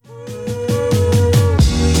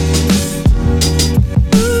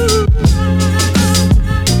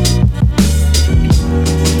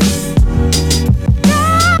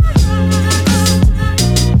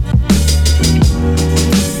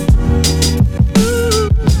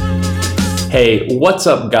Hey, what's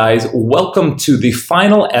up, guys? Welcome to the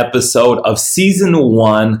final episode of Season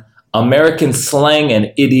 1, American Slang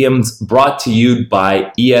and Idioms, brought to you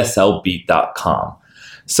by ESLbeat.com.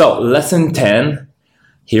 So, Lesson 10,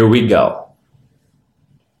 here we go.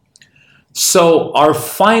 So, our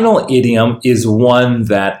final idiom is one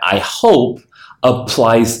that I hope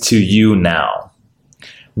applies to you now.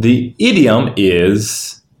 The idiom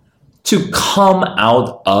is to come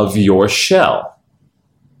out of your shell.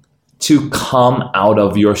 To come out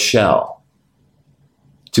of your shell.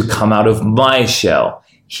 To come out of my shell.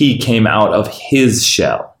 He came out of his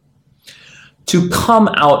shell. To come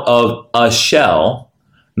out of a shell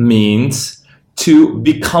means to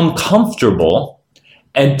become comfortable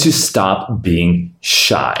and to stop being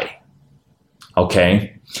shy.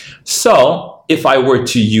 Okay? So, if I were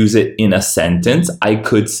to use it in a sentence, I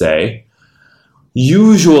could say,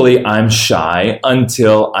 usually I'm shy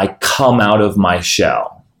until I come out of my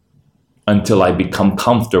shell. Until I become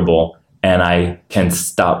comfortable and I can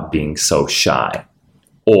stop being so shy.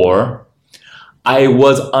 Or, I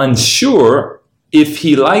was unsure if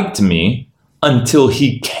he liked me until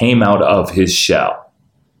he came out of his shell.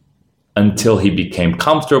 Until he became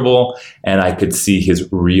comfortable and I could see his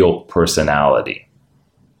real personality.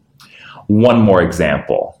 One more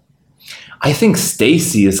example. I think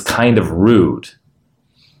Stacy is kind of rude.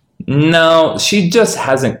 No, she just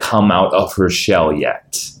hasn't come out of her shell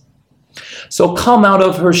yet. So come out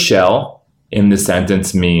of her shell in the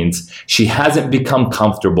sentence means she hasn't become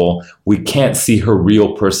comfortable. We can't see her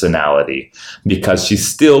real personality because she's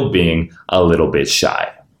still being a little bit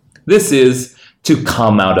shy. This is to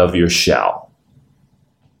come out of your shell.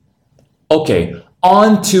 Okay,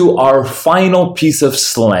 on to our final piece of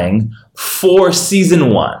slang for season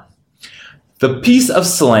 1. The piece of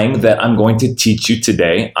slang that I'm going to teach you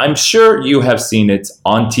today, I'm sure you have seen it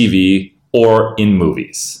on TV or in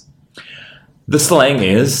movies. The slang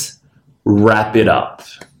is wrap it up.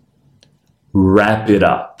 Wrap it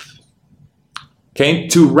up. Okay,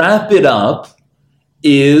 to wrap it up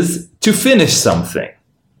is to finish something.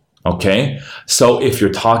 Okay, so if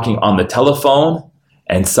you're talking on the telephone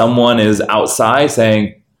and someone is outside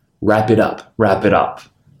saying, wrap it up, wrap it up.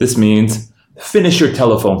 This means finish your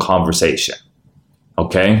telephone conversation.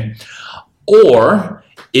 Okay, or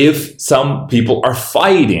if some people are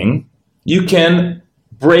fighting, you can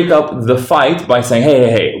break up the fight by saying,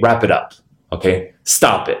 hey, wrap it up. Okay,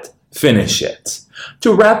 stop it, finish it.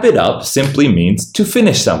 To wrap it up simply means to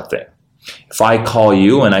finish something. If I call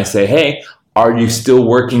you and I say, hey, are you still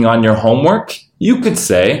working on your homework? You could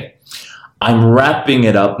say, I'm wrapping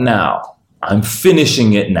it up now. I'm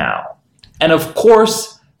finishing it now. And of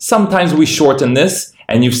course, sometimes we shorten this,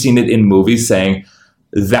 and you've seen it in movies saying,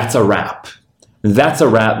 that's a wrap. That's a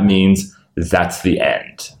wrap means that's the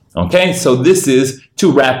end. Okay, so this is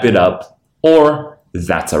to wrap it up, or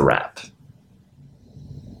that's a wrap.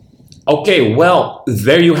 Okay, well,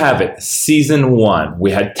 there you have it, season 1.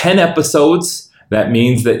 We had 10 episodes. That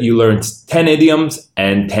means that you learned 10 idioms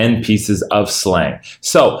and 10 pieces of slang.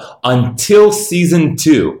 So until season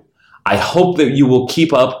 2, I hope that you will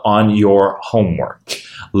keep up on your homework,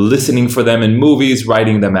 listening for them in movies,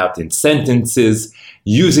 writing them out in sentences,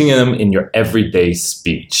 using them in your everyday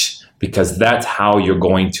speech, because that's how you're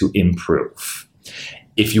going to improve.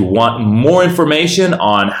 If you want more information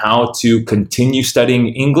on how to continue studying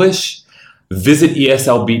English, visit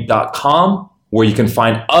ESLbeat.com, where you can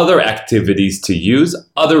find other activities to use,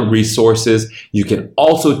 other resources. You can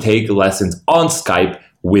also take lessons on Skype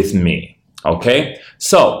with me. Okay?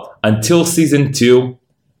 So, until season 2,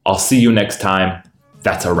 I'll see you next time.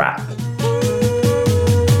 That's a wrap.